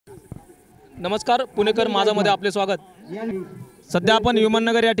नमस्कार पुणेकर माझामध्ये आपले स्वागत। सध्या आपण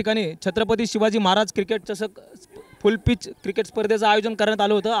ननगर या ठिकाणी छत्रपती शिवाजी महाराज क्रिकेट चषक फुल पिच क्रिकेट स्पर्धेचं आयोजन करण्यात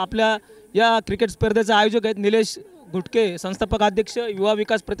आलं होतं। आपल्या या क्रिकेट स्पर्धेचे आयोजक आहेत निलेश घुटके, संस्थापक अध्यक्ष युवा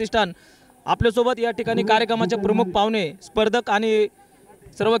विकास प्रतिष्ठान। आपल्यासोबत या ठिकाणी कार्यक्रमाचे प्रमुख पाहुणे, स्पर्धक आणि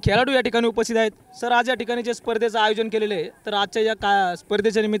सर्व खेळाडू या ठिकाणी उपस्थित आहेत। सर, आज या ठिकाणी जे स्पर्धेचं आयोजन केलेले आहे, तर आजच्या या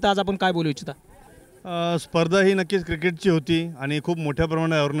स्पर्धेच्या निमित्त आज आपण काय बोलू इच्छिता? स्पर्धा ही नक्कीच क्रिकेटची होती आणि खूप मोठ्या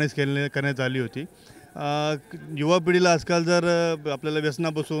प्रमाणात ऑर्गनाईज करण्यात आली होती। युवा पिढीला आजकाल जर आपल्याला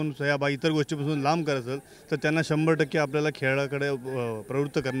व्यसनापासून या इतर गोष्टीपासून लांब करायचं असेल तर त्यांना 100% आपल्याला खेळाकडे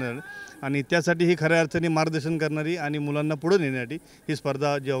प्रवृत्त करणार आणि त्यासाठी ही खऱ्या अर्थाने मार्गदर्शन करणारी आणि मुलांना पुढे नेण्यासाठी ही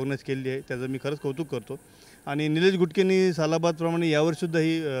स्पर्धा जी ऑर्गनाईज केली आहे त्याचं मी खरंच कौतुक करतो। आणि निलेश घुटकेंनी सालाबादप्रमाणे यावर्षीसुद्धा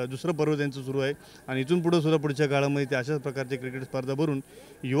ही दुसरं पर्व त्यांचं सुरू आहे आणि इथून पुढे पुढच्या काळामध्ये ते अशाच प्रकारचे क्रिकेट स्पर्धा भरून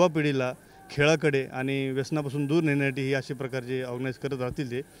युवा पिढीला खेळाकडे आणि व्यसनापासून दूर नेण्यासाठी ही अशा प्रकारचे ऑर्गनाईज करत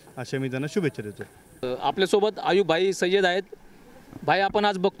राहतील ते, अशा मी त्यांना शुभेच्छा देतो। आपल्यासोबत आयुब भाई सय्यद आहेत। भाई, आपण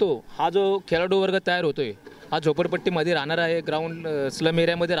आज बघतो हा जो खेळाडू वर्ग तयार होतोय हा झोपडपट्टीमध्ये राहणार आहे, ग्राउंड स्लम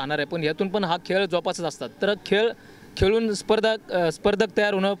एरियामध्ये राहणार आहे, पण यातून पण हा खेळ जोपासत असतात। तर खेळून स्पर्धक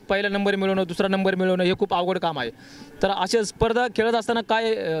तयार होणं, पहिला नंबर मिळवणं, दुसरा नंबर मिळवणं हे खूप अवघड काम आहे। तर अशा स्पर्धा खेळत असताना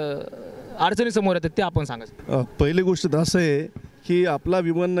काय अडचणी समोर येतात ते आपण सांगा। पहिली गोष्ट तर असं आहे की आपला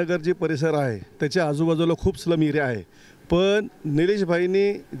विमाननगर जे परिसर आहे त्याच्या आजूबाजूला खूप स्लम एरिया आहे, पण निलेश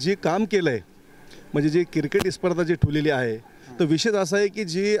भाईंनी जे काम केलं आहे म्हणजे जे क्रिकेट स्पर्धा जी ठेवलेली आहे, तर विषय असा आहे की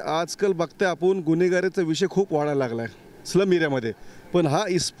जी आजकाल बघते आपण गुन्हेगारीचा विषय खूप वाढायला लागला आहे स्लम एरियामध्ये, पण हा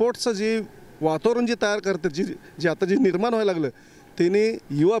स्पोर्ट्सचं जे वातावरण जे तयार करतात जे आता जे निर्माण व्हायला लागलं त्याने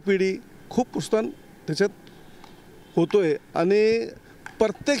युवा पिढी खूप प्रोत्साहन त्याच्यात होतो आहे आणि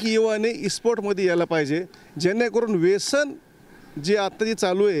प्रत्येक युवाने स्पोर्टमध्ये यायला पाहिजे, जेणेकरून व्यसन जे आता जे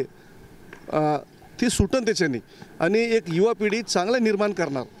चालू आहे ती सुटन त्याच्याने आणि एक युवा पिढी चांगलं निर्माण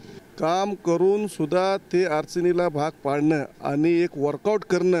करणार। काम करून सुद्धा ते अडचणीला भाग पाडणं आणि एक वर्कआउट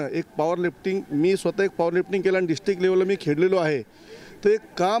करणं, एक पॉवर लिफ्टिंग, मी स्वतः एक पॉवर लिफ्टिंग केलं आणि डिस्ट्रिक्ट लेवलला मी खेळलेलो आहे। तर एक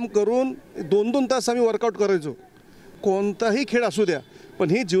काम करून 2-2 तास आम्ही वर्कआउट करायचो, कोणताही खेळ असू द्या, पण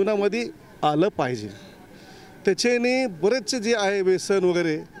हे जीवनामध्ये आलं पाहिजे। त्याच्याने बरेचसे जे आहे व्यसन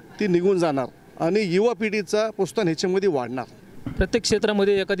वगैरे ती निघून जाणार आणि युवा पिढीचा प्रोत्साहन ह्याच्यामध्ये वाढणार। प्रत्येक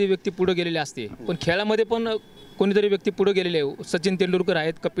क्षेत्रामध्ये एखादी व्यक्ती पुढे गेलेली असते, पण खेळामध्ये पण कोणीतरी व्यक्ती पुढे गेलेले आहे। सचिन तेंडुलकर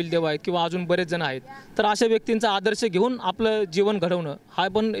आहेत, कपिल देव आहेत किंवा अजून बरेच जण आहेत। तर अशा व्यक्तींचा आदर्श घेऊन आपलं जीवन घडवणं हा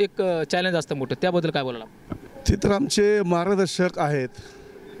पण एक चॅलेंज असतं मोठं, त्याबद्दल काय बोलायला? ते तर आमचे मार्गदर्शक आहेत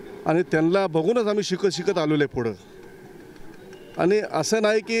आणि त्यांना बघूनच आम्ही शिकत आलेलो आहे पुढं। आणि असं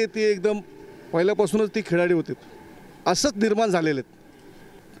नाही की ते एकदम पहिल्यापासूनच ती खेळाडू होते, असंच निर्माण झालेले आहेत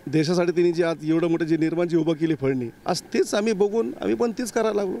देशासाठी। त्यांनी जे आज एवढं मोठं जे निर्माण जे उभं केली फळणी, आज तेच आम्ही बघून आम्ही पण तीच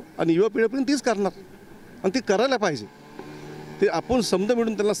करायला लागलो आणि युवा पिढी पण तीच करणार आणि ती करायला पाहिजे। ते आपण समजा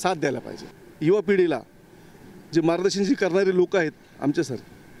मिळून त्यांना साथ द्यायला पाहिजे। युवा पिढीला जे मार्गदर्शन जी करणारे लोक आहेत आमचे सर,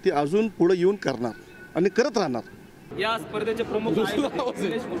 ते अजून पुढे येऊन करणार आणि करत राहणार। या स्पर्धेचे प्रमुख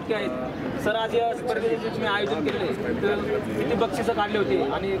निलेश घुटके आहेत। सर, आज या स्पर्धेचे जे तुम्ही आयोजन केले तर किती बक्षिसं काढले होते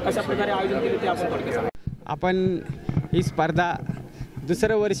आणि कशा प्रकारे आयोजन केले ते आपण थोडक्यात सांगा। आपण ही स्पर्धा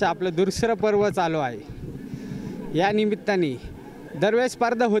दुसरं वर्ष आपलं दुसरं पर्व चालू आहे। या निमित्ताने दरवेळेस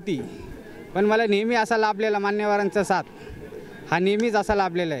स्पर्धा होती, पण मला नेहमी असा लाभलेला मान्यवरांचा साथ हा नेहमीच असा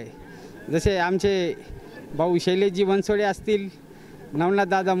लाभलेला आहे। जसे आमचे भाऊ शैलेशजी बनसोडे असतील, नवनाथ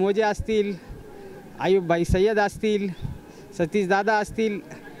दादा मोजे असतील, आयुब भाई सय्यद असतील, सतीश दादा असतील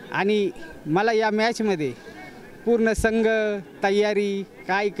आणि मला या मॅचमध्ये पूर्ण संघ तयारी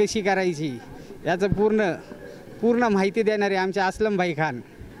काय कशी करायची याचं पूर्ण माहिती देणारे आमचे असलम भाई खान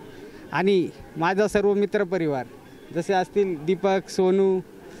आणि माझा सर्व मित्रपरिवार जसे असतील दीपक, सोनू,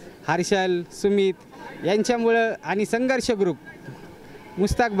 हर्षल, सुमित यांच्यामुळं आणि संघर्ष ग्रुप,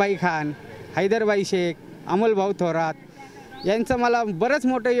 मुस्ताक भाई खान, हैदरबाई शेख, अमोल भाऊ थोरात यांचं मला बरंच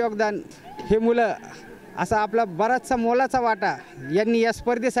मोठं योगदान, हे मुलं असा आपला बराचसा मोलाचा वाटा यांनी या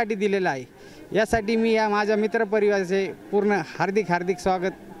स्पर्धेसाठी दिलेला आहे। यासाठी मी या माझ्या मित्रपरिवाराचे पूर्ण हार्दिक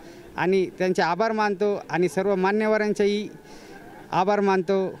स्वागत आणि त्यांचे आभार मानतो आणि सर्व मान्यवरांचेही आभार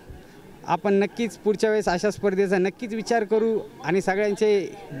मानतो। आपण नक्कीच पुढच्या वेळेस अशा स्पर्धेचा नक्कीच विचार करू आणि सगळ्यांचे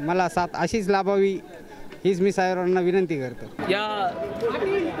मला साथ अशीच लाभावी हीच मी सर्वांना विनंती करतो। या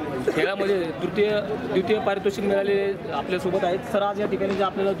खेळामध्ये द्वितीय पारितोषिक मिळालेले आपल्यासोबत आहेत। सर, आज या ठिकाणी जे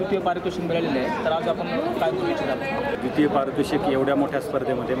आपल्याला द्वितीय पारितोषिक मिळालेले आहे, तर आज आपण काय बोलू इच्छिता? द्वितीय पारितोषिक एवढ्या मोठ्या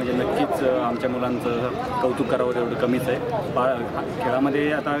स्पर्धेमध्ये म्हणजे नक्कीच आमच्या मुलांचं कौतुक करावं एवढं कमीच आहे।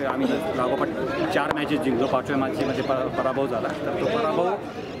 खेळामध्ये आता आम्ही लागोपाठ 4 मॅचेस जिंकलो, 5व्या मॅचमध्ये पराभव झाला, तर तो पराभव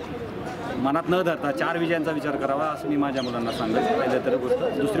मनात न धरता 4 विजयांचा विचार करावा असं मी माझ्या मुलांना सांगेन. पहिलं तर गोष्ट.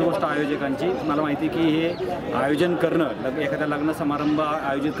 दुसरी गोष्ट आयोजकांची, मला माहिती की हे आयोजन करणं एखाद्या लग्न समारंभ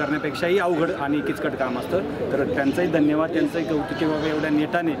आयोजित करण्यापेक्षाही अवघड आणि किचकट काम असतं. तर त्यांचंही धन्यवाद, त्यांचंही कौतुक की बाबा एवढ्या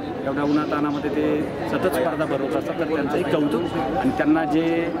नेटाने एवढ्या उन्हातानामध्ये ते सतत स्पर्धा भरवत असतात. तर त्यांचंही कौतुक आणि त्यांना जे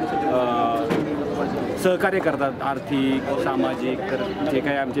सहकार्य करतात आर्थिक सामाजिक, तर जे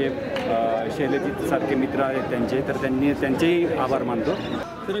काही आमचे शैलजीत सारखे मित्र आहेत त्यांचे, तर त्यांचेही आभार मानतो.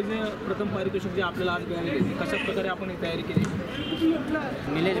 तर जे प्रथम पारितोषिक जे आपल्याला आज मिळाले कशा प्रकारे आपण ही तयारी केली?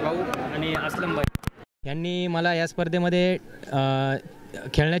 निलेश भाऊ आणि असलम भाई यांनी मला या स्पर्धेमध्ये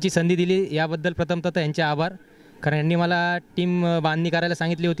खेळण्याची संधी दिली, याबद्दल प्रथमतः यांचे आभार. कारण यांनी मला टीम बांधणी करायला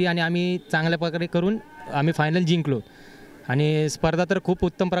सांगितली होती आणि आम्ही चांगल्या प्रकारे करून आम्ही फायनल जिंकलो. आणि स्पर्धा तर खूप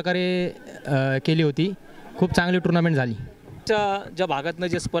उत्तम प्रकारे केली होती. खूप चांगली टुर्नामेंट झाली. ज्या भागातनं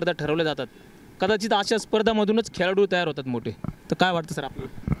जे स्पर्धा ठरवल्या जातात, कदाचित अशा स्पर्धामधूनच खेळाडू तयार होतात मोठे. तर काय वाटतं सर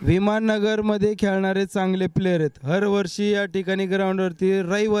आपल्याला? विमाननगरमध्ये खेळणारे चांगले प्लेयर आहेत. हर वर्षी या ठिकाणी ग्राउंडवरती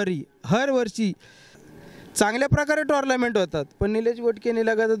रविवारी हर वर्षी चांगल्या प्रकारे टुर्नामेंट होतात. पण निलेश गोटकेने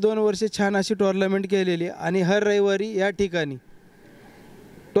लगातार 2 वर्षे छान अशी टुर्नामेंट केलेली आणि हर रविवारी या ठिकाणी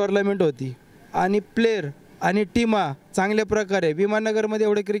टुर्नामेंट होती. आणि प्लेयर आणि टीमा चांगल्या प्रकारे, विमाननगरमध्ये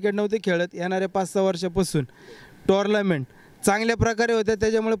एवढे क्रिकेट नव्हते खेळत, येणाऱ्या 5-6 वर्षापासून टुर्नामेंट चांगल्या प्रकारे होत्या.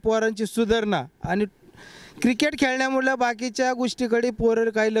 त्याच्यामुळे पोरांची सुधारणा आणि क्रिकेट खेळण्यामुळे बाकीच्या गोष्टीकडे पोरं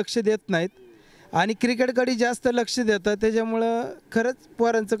काही लक्ष देत नाहीत आणि क्रिकेटकडे जास्त लक्ष देतात. त्याच्यामुळं खरंच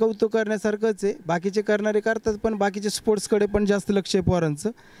पोरांचं कौतुक करण्यासारखंच आहे. बाकीचे करणारे करतात, पण बाकीचे स्पोर्ट्सकडे पण जास्त लक्ष आहे पोरांचं.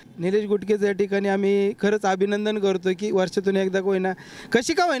 निलेश गुटकेचं या ठिकाणी आम्ही खरंच अभिनंदन करतो की वर्षातून एकदा होईना,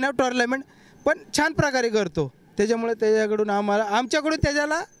 कशी का होईना टुर्नामेंट, पण छान प्रकारे करतो. त्याच्यामुळे त्याच्याकडून आमच्याकडून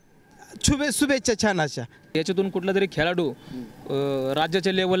त्याच्याला शुभेच्छा छान अशा. याच्यातून कुठला तरी खेळाडू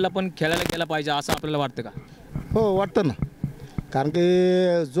राज्याच्या लेवलला पण खेळायला गेला पाहिजे असं आपल्याला वाटतं का? हो, वाटतं ना. कारण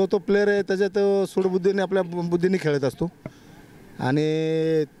की जो तो प्लेअर आहे त्याच्यात सूडबुद्धीने आपल्या बुद्धीने खेळत असतो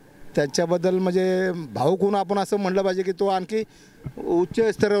आणि त्याच्याबद्दल म्हणजे भावूक होऊन आपण असं म्हटलं पाहिजे की तो आणखी उच्च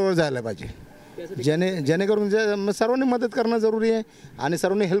स्तरावर जायला पाहिजे. जेणेकरून सर्वांनी मदत करणं जरुरी आहे आणि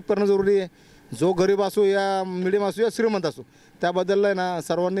सर्वांनी हेल्प करणं जरुरी आहे. जो गरीब असो या मिडियम असो या श्रीमंत असो, त्याबद्दल आहे ना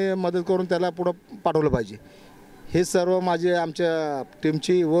सर्वांनी मदत करून त्याला पुढं पाठवलं पाहिजे. हे सर्व माझी आमच्या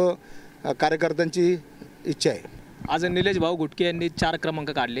टीमची व कार्यकर्त्यांची इच्छा आहे. आज निलेश भाऊ गुटके यांनी 4 क्रमांक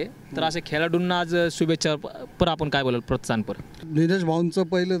काढले, तर असे खेळाडूंना आज शुभेच्छा पर आपण काय बोलाल, प्रोत्साहन पर? निलेश भाऊंचं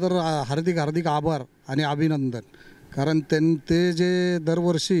पहिलं तर हार्दिक आभार आणि अभिनंदन. कारण ते जे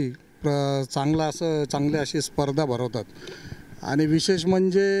दरवर्षी चांगली अशी स्पर्धा भरवतात आणि विशेष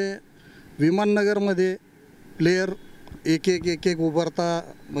म्हणजे विमाननगरमध्ये प्लेयर एक उभारता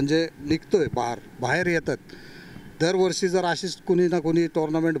म्हणजे निघतोय बाहेर येतात. दरवर्षी जर अशीच कुणी ना कुणी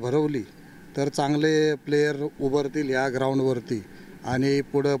टुर्नामेंट भरवली तर चांगले प्लेयर उभारतील या ग्राउंडवरती. आणि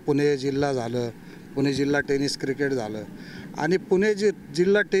पुढं पुणे जिल्हा झालं, पुणे जिल्हा टेनिस क्रिकेट झालं आणि पुणे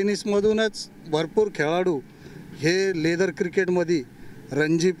जिल्हा टेनिसमधूनच भरपूर खेळाडू हे लेदर क्रिकेटमध्ये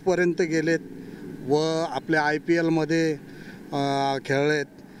रणजीपर्यंत गेलेत व आपल्या IPLमध्ये खेळलेत.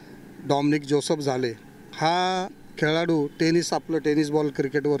 डॉमिनिक जोसेफ झाले. हा खेळाडू आपलं टेनिस बॉल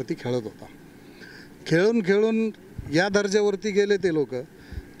क्रिकेटवरती खेळत होता. खेळून या दर्जावरती गेले ते लोक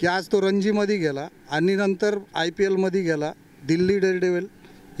की आज तो रणजीमध्ये गेला आणि नंतर IPLमध्ये गेला. दिल्ली डेअरडेव्हिल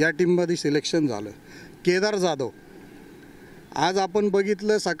या टीममध्ये सिलेक्शन झालं. केदार जाधव, आज आपण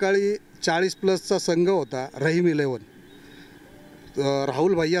बघितलं सकाळी 40+ संघ होता रहीम 11,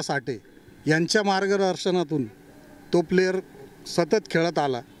 राहुल भैया साठे यांच्या मार्गदर्शनातून तो प्लेयर सतत खेळत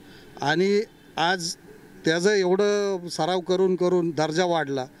आला आणि आज त्याचं एवढं सराव करून दर्जा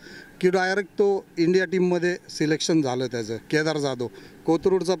वाढला की डायरेक्ट तो इंडिया टीममध्ये सिलेक्शन झालं त्याचं. केदार जाधव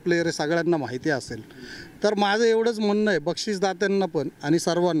कोथरूडचा प्लेयर आहे, सगळ्यांना माहिती असेल. तर माझं एवढंच म्हणणं आहे बक्षीसदात्यांना पण आणि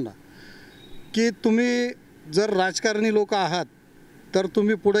सर्वांना की तुम्ही जर राजकारणी लोक आहात तर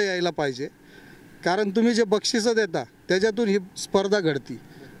तुम्ही पुढे यायला पाहिजे. कारण तुम्ही जे बक्षिसं देता त्याच्यातून ही स्पर्धा घडती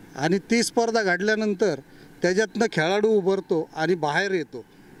आणि ती स्पर्धा घडल्यानंतर त्याच्यातनं खेळाडू उभरतो आणि बाहेर येतो.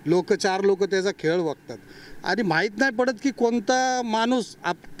 4 लोक त्याचा खेळ बघतात आणि माहीत नाही पडत की कोणता माणूस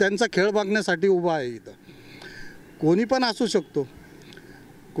त्यांचा खेळ बघण्यासाठी उभा आहे. इथं कोणी पण असू शकतो,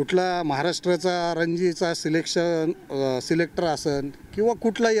 कुठला महाराष्ट्राचा रणजीचा सिलेक्टर असन किंवा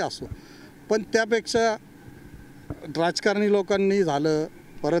कुठलाही असो. पण त्यापेक्षा राजकारणी लोकांनी झालं,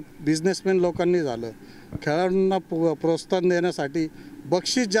 परत बिझनेसमॅन लोकांनी झालं, खेळाडूंना प्रोत्साहन देण्यासाठी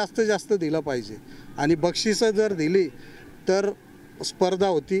बक्षीस जास्त दिलं पाहिजे. आणि बक्षिसं जर दिली तर स्पर्धा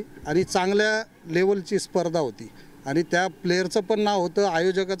होती आणि चांगल्या लेवलची स्पर्धा होती आणि त्या प्लेयरचं पण नाव होतं,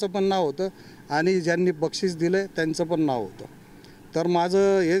 आयोजकाचं पण नाव होतं आणि ज्यांनी बक्षीस दिलं त्यांचं पण नाव होतं. तर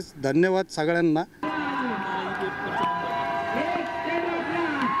माझं हेच धन्यवाद सगळ्यांना.